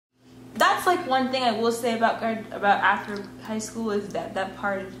that's like one thing I will say about after high school is that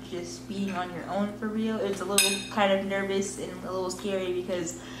part of just being on your own for real. It's a little kind of nervous and a little scary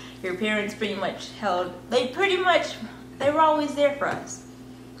because your parents pretty much they were always there for us.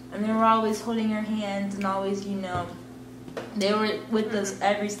 And they were always holding our hands and always, you know, they were with us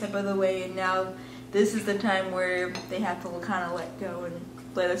every step of the way. And now this is the time where they have to kind of let go and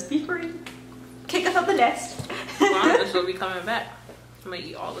let us be free. Kick us out the nest. Well, she'll be coming back. I'm gonna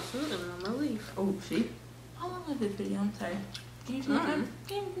eat all the food and then I'm gonna leave. Oh, see? How long is this video? I'm sorry. Can you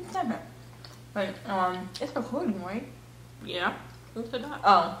time? But, it's recording, right? Yeah. What's the dot?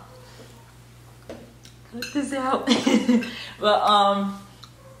 Oh. Cut this out. But,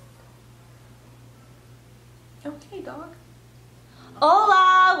 okay, dog.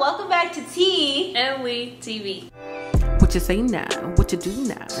 Hola! Welcome back to T&Leetv. What you say now? What you do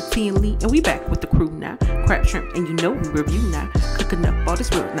now? T&Lee, and we back with the crew now. Crab shrimp, and you know we review now. Cooking up all this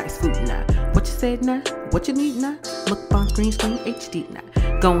real nice food now. What you said now? What you need now? Mukbang green screen HD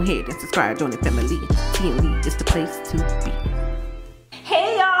now. Go ahead and subscribe, join the family. T&Lee is the place to be.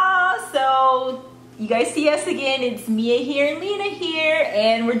 Hey y'all! So you guys see us again. It's Mia here and Lena here,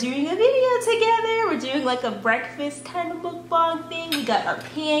 and we're doing a video together. We're doing like a breakfast kind of mukbang thing. We got our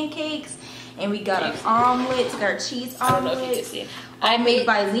pancakes. And we got our omelets, our cheese omelets. I don't know if you can see. I made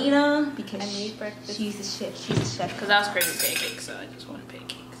by Lena because I made breakfast. She's a chef. She's a chef. Because I was craving pancakes, so I just wanted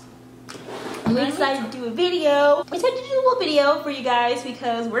pancakes. And we decided to do a video. We decided to do a little video for you guys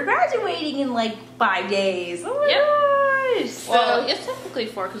because we're graduating in like 5 days. Oh my gosh! So, well, it's technically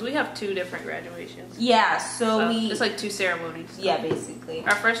 4 because we have 2 different graduations. Yeah, so it's like 2 ceremonies. So. Yeah, basically.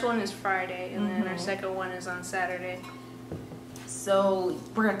 Our first one is Friday, and then our second one is on Saturday. So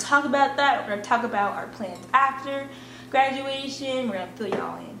we're going to talk about that. We're going to talk about our plans after graduation. We're going to fill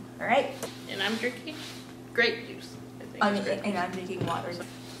y'all in. Alright? And I'm drinking grape juice. And I'm drinking water.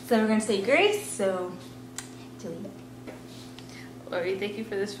 So we're going to say grace. So, Tilly. Lord, we thank you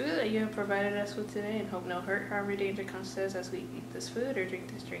for this food that you have provided us with today and hope no hurt, harm, or danger comes to us as we eat this food or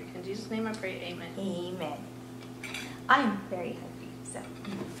drink this drink. In Jesus' name I pray, amen. Amen. I'm very hungry.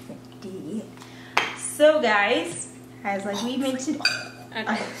 So guys, as like we mentioned, I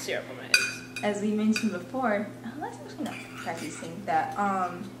got syrup on my eggs. As we mentioned before, let's actually not practicing that.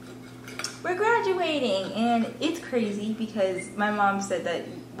 We're graduating, and it's crazy because my mom said that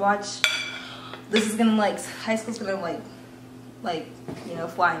this is gonna like high school's gonna like you know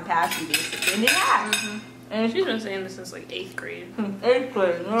flying past you basically, and it has. And she's been saying this since like 8th grade. 8th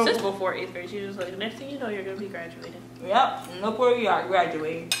grade. No. Since before 8th grade, she was like, next thing you know, you're gonna be graduating. Yep, and look where we are,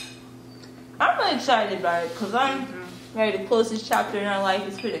 graduating. I'm really excited about it because I'm ready to close this chapter in our life.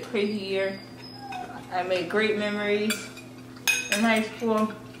 It's been a crazy year. I made great memories in high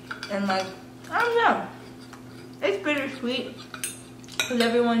school, and like, I don't know. It's bittersweet because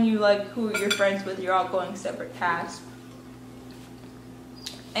everyone you like, who you're friends with, you're all going separate paths.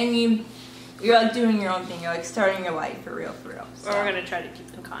 And you're like doing your own thing. You're like starting your life for real, So. Or we're gonna try to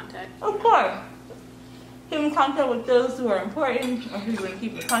keep in contact. Of course. Keep in contact with those who are important, or who you're going to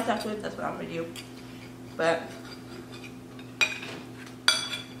keep in contact with. That's what I'm going to do. But,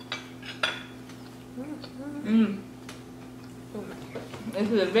 this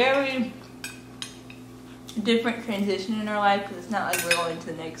is a very different transition in our life because it's not like we're going to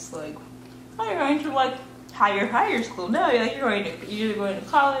the next, like, oh, you're going to, like, higher school. No, you're either going to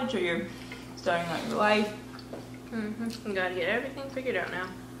college or you're starting out your life. You gotta get everything figured out now.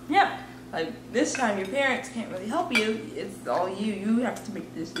 Yeah. Like, this time your parents can't really help you. It's all you. You have to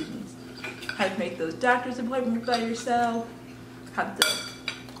make the decisions. How to make those doctor's appointments by yourself. How to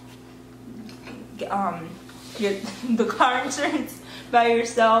get the car insurance by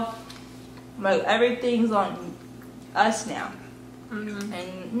yourself. Like, everything's on us now.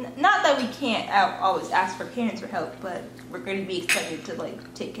 And not that we can't always ask for parents for help, but we're going to be expected to,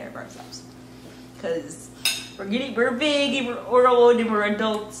 like, take care of ourselves. Because we're big, and we're old, and we're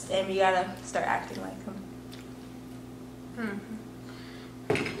adults, and we gotta start acting like them.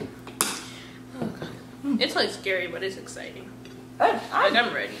 Oh, God. It's like scary, but it's exciting.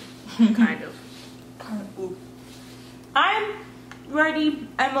 I'm ready, kind of. I'm ready.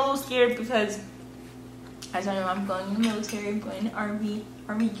 I'm a little scared because, as I know, I'm going in the military. I'm going to Army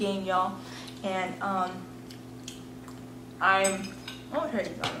gang, y'all, and I'm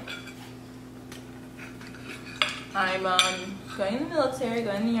going in the military,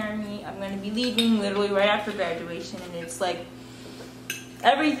 going in the Army. I'm going to be leaving literally right after graduation, and it's like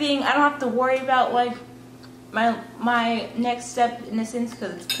everything. I don't have to worry about like my next step in a sense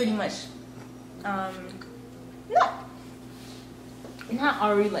because it's pretty much not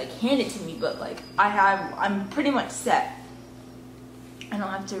already like handed to me, but like I'm pretty much set. I don't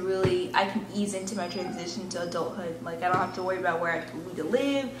have to really, I can ease into my transition to adulthood. Like, I don't have to worry about where I need to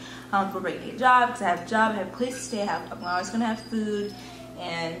live. I don't have to worry about getting a job, because I have a job, I have a place to stay, I'm always going to have food,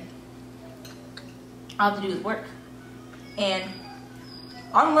 and all I have to do is work. And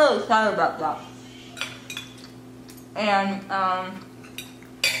I'm really excited about that. And,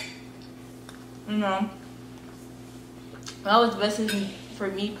 you know, that was the best decision for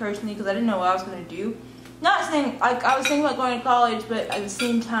me personally, because I didn't know what I was going to do. Not saying, like, I was thinking about going to college, but at the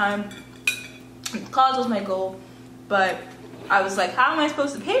same time, college was my goal, but I was like, how am I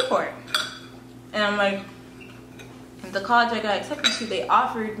supposed to pay for it? And I'm like, the college I got accepted to, they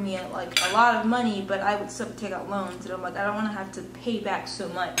offered me like a lot of money, but I would still have to take out loans, and I'm like, I don't want to have to pay back so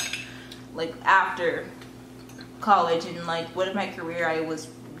much, like, after college, and like, what if my career I was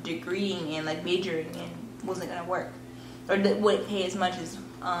degreeing and like majoring in wasn't going to work, or wouldn't pay as much as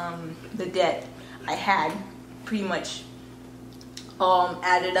the debt I had pretty much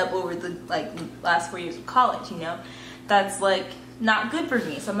added up over the like last 4 years of college, you know. That's like not good for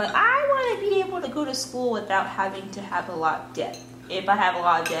me. So I'm like, I want to be able to go to school without having to have a lot of debt. If I have a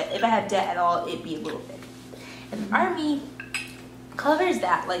lot of debt, if I have debt at all, it'd be a little bit. And the Army covers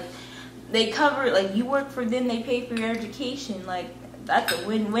that. Like, they cover, like, you work for them, they pay for your education. Like, that's a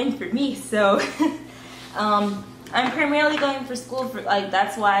win-win for me. So I'm primarily going for school for, like,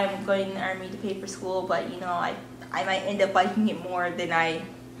 that's why I'm going in the Army, to pay for school, but, you know, I might end up liking it more than I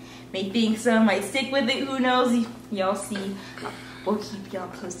may think, so I might stick with it, who knows, y'all see. We'll keep y'all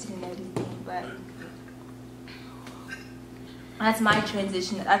posted and everything, but that's my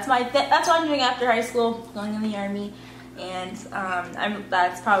transition, that's what I'm doing after high school, going in the Army, and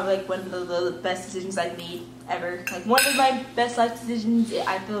that's probably, like, one of the best decisions I've made ever, like, one of my best life decisions.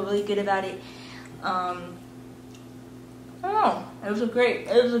 I feel really good about it. I don't know. It was a great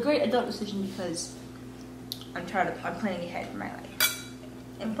adult decision, because I'm planning ahead for my life.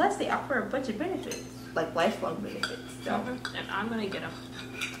 And plus, they offer a bunch of benefits, like lifelong benefits. So. And I'm gonna get them.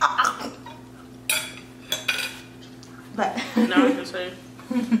 But no, I was gonna say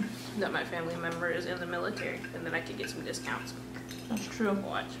that my family member is in the military, and then I could get some discounts. That's true.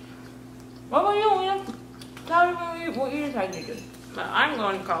 Watch. What about you? You know, tell me what you're deciding to do. I'm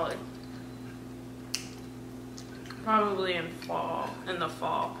going to college. Probably in the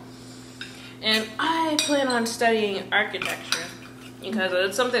fall. And I plan on studying architecture, because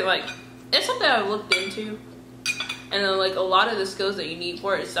it's something I've looked into, and then, like, a lot of the skills that you need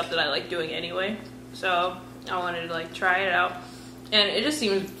for it is stuff that I like doing anyway. So I wanted to, like, try it out, and it just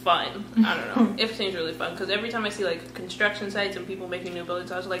seems fun. I don't know. It seems really fun, because every time I see, like, construction sites and people making new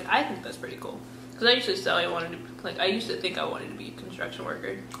buildings, I was like, I think that's pretty cool. Because I used to say I used to think I wanted to be a construction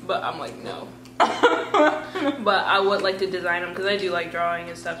worker, but I'm like, no. But I would like to design them, because I do like drawing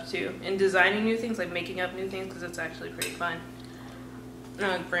and stuff too, and designing new things, like making up new things, because it's actually pretty fun. And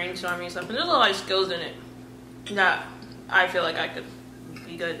like brainstorming and stuff, and there's a lot of skills in it that I feel like I could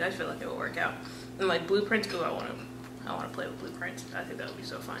be good. I feel like it will work out. And like blueprints, because I want to play with blueprints. I think that would be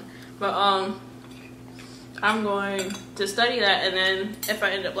so fun. But I'm going to study that, and then if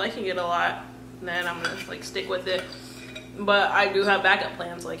I end up liking it a lot, then I'm gonna like stick with it. But I do have backup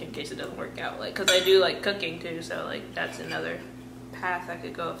plans, like, in case it doesn't work out. Like, because I do like cooking too, so like that's another path I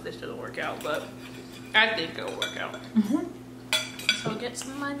could go if this doesn't work out. But I think it'll work out. So get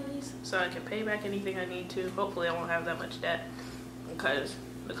some monies so I can pay back anything I need to. Hopefully I won't have that much debt, because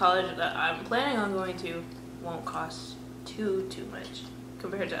the college that I'm planning on going to won't cost too much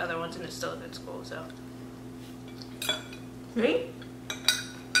compared to other ones, and it's still a good school. So see,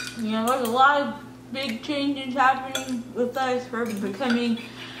 you know, there's a lot of big changes happening with us. We're becoming,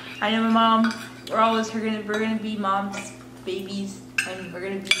 I know my mom, we're gonna be mom's babies, and we're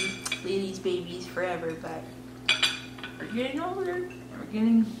gonna be ladies' babies forever, but we're getting older,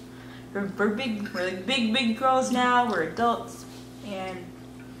 and we're like big girls now, we're adults, and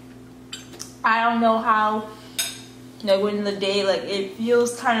I don't know how, you know, when the day, like, it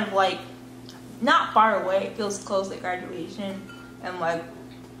feels kind of like not far away, it feels close, like graduation, and like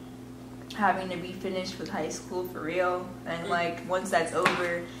having to be finished with high school for real, and like once that's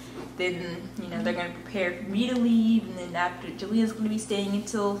over, then, you know, they're gonna prepare for me to leave, and then after, Julia's gonna be staying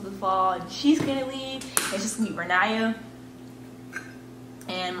until the fall, and she's gonna leave, and it's just gonna be Renaya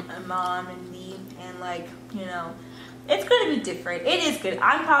and my mom and me, and like, you know, it's gonna be different. It is good.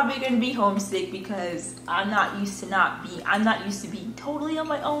 I'm probably gonna be homesick, because I'm not used to being totally on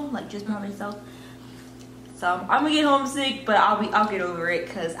my own, like just by myself. So I'm gonna get homesick, but I'll get over it,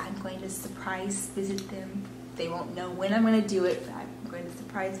 because I'm going to surprise visit them. They won't know when I'm gonna do it, but I'm going to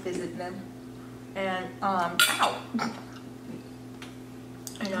surprise visit them. And ow,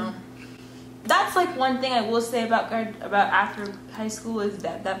 I know that's like one thing I will say about after high school is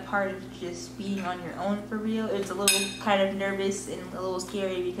that part of just being on your own for real. It's a little kind of nervous and a little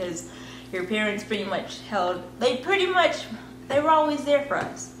scary because your parents they were always there for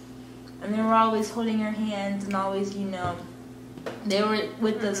us. And they were always holding our hands and always, you know, they were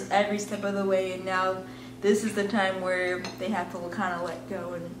with us every step of the way. And now this is the time where they have to kind of let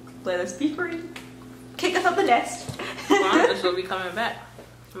go and let us be free. Kick us out the nest. Well, I'm just going to be coming back.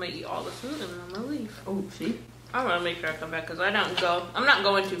 I'm going to eat all the food and then I'm going to leave. Oh, see? I'm going to make sure I come back because I'm not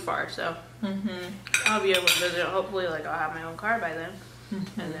going too far, so I'll be able to visit. Hopefully, like, I'll have my own car by then.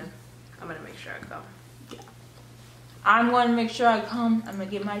 And then I'm going to make sure I come. Yeah. I'm going to make sure I come. I'm going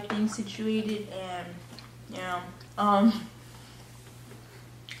to get my things situated and, you know, I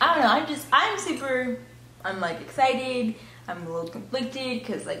don't know. I'm like excited. I'm a little conflicted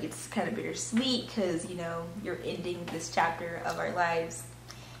because like it's kind of bittersweet because, you know, you're ending this chapter of our lives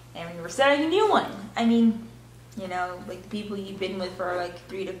and we're starting a new one. I mean, you know, like the people you've been with for like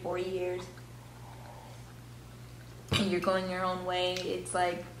 3 to 4 years and you're going your own way. It's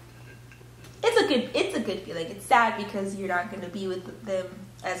like, it's a good feeling. It's sad because you're not going to be with them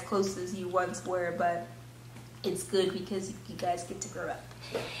as close as you once were, but it's good because you guys get to grow up.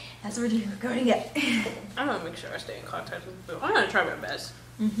 That's what we're doing. We're growing up. I'm going to make sure I stay in contact with people. I'm going to try my best.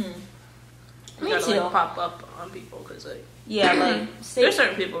 Me gotta, too. Like, pop up on people because, like, yeah, like there's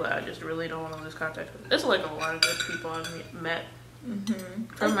certain people that I just really don't want to lose contact with. There's like a lot of good people I've met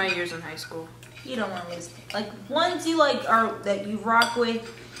from my years in high school. You don't want to lose like ones you like are that you rock with,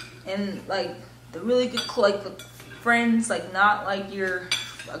 and like the really good like the friends, like not like your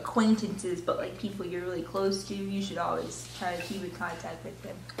acquaintances, but like people you're really close to. You should always try to keep in contact with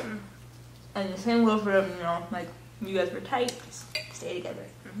them. And the same goes for them. You know, like you guys were tight, just stay together.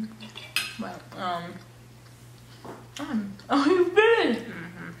 But oh, you've been.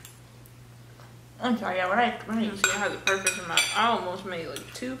 I'm sorry. Yeah, when I See, I had the perfect amount. I almost made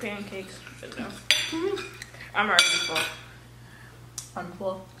like 2 pancakes, but no. I'm already full. I'm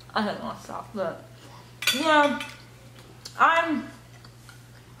full. I don't want to stop, but yeah,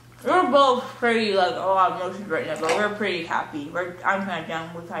 we're both pretty like a lot of emotions right now, but we're pretty happy. I'm kind of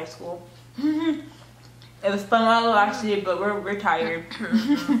done with high school. It was fun while it lasted, but we're tired.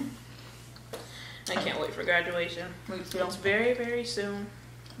 I can't wait for graduation. Me too. It's very, very soon.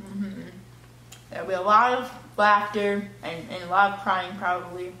 There'll be a lot of laughter and a lot of crying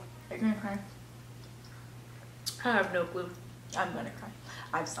probably. Are you gonna cry? I have no clue. I'm gonna cry.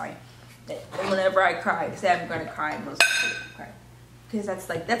 I'm sorry. And whenever I cry, say I'm gonna cry, most people cry. Because that's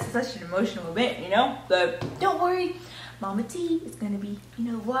such an emotional event, you know? But don't worry, Mama T is gonna be,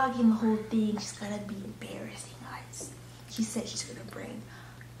 you know, vlogging the whole thing. She's gonna be embarrassing us. She said she's gonna bring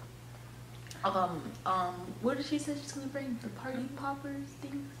what did she say she's gonna bring? The party poppers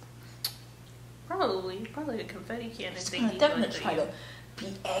things? Probably a confetti cannon thing. They're gonna try to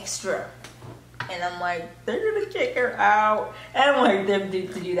be extra. And I'm like, they're gonna kick her out. And I don't want them to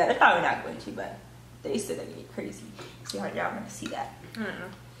do that. They're probably not going to, but they still gonna get crazy. See how y'all gonna see that. I don't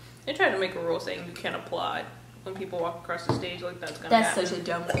know. They tried to make a rule saying you can't applaud when people walk across the stage, like that's gonna happen. Such a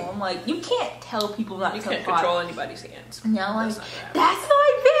dumb rule. I'm like, you can't tell people not to applaud. You can't control anybody's hands. And y'all like, that's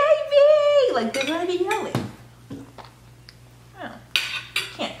my baby! Like, they're gonna be yelling. I don't know. You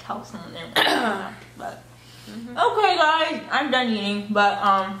can't tell someone they're but okay guys, I'm done eating, but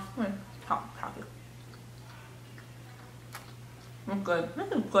coffee. I'm good. This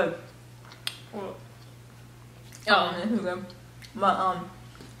is good. This is good. But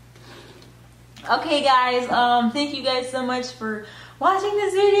okay guys, thank you guys so much for watching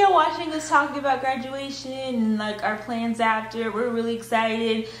this video, watching us talk about graduation and like our plans after. We're really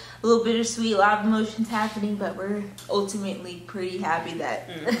excited, a little bittersweet, a lot of emotions happening, but we're ultimately pretty happy that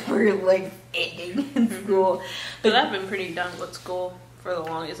we're like ending in school. But I've been pretty done with school for the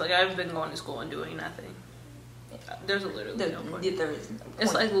longest. Like I've been going to school and doing nothing. There's literally no point. There is no point.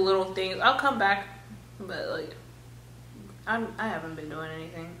 It's like little things. I'll come back, but like I haven't been doing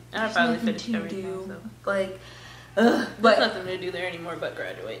anything. And I finally finished everything. So. Like, there's nothing to do there anymore but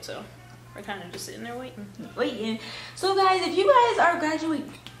graduate. So we're kind of just sitting there waiting. So guys, if you guys are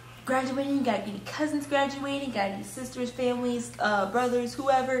graduating, got any cousins graduating, got any sisters, families, brothers,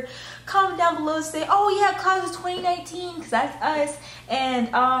 whoever, comment down below and say, oh yeah, class of 2019, because that's us. And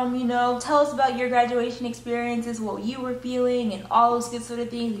you know, tell us about your graduation experiences, what you were feeling, and all those good sort of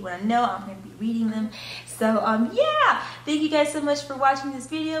things you want to know. I'm going to be reading them. So yeah, thank you guys so much for watching this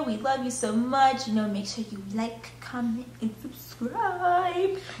video. We love you so much. You know, make sure you like, comment, and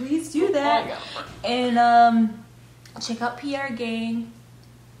subscribe. Please do that. And check out PR Gang.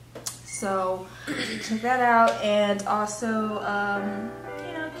 So check that out, and also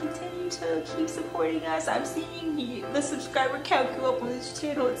you know, continue to keep supporting us. I'm seeing the subscriber count go up on this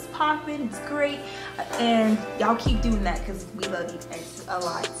channel. It's popping, it's great, and y'all keep doing that because we love you guys a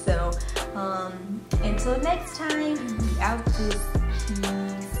lot. So until next time, we out this.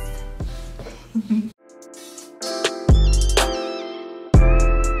 Peace.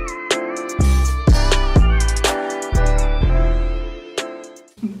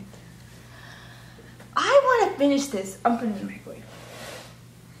 Finish this. I'm putting it away.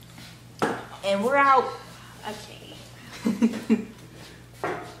 And we're out. Okay.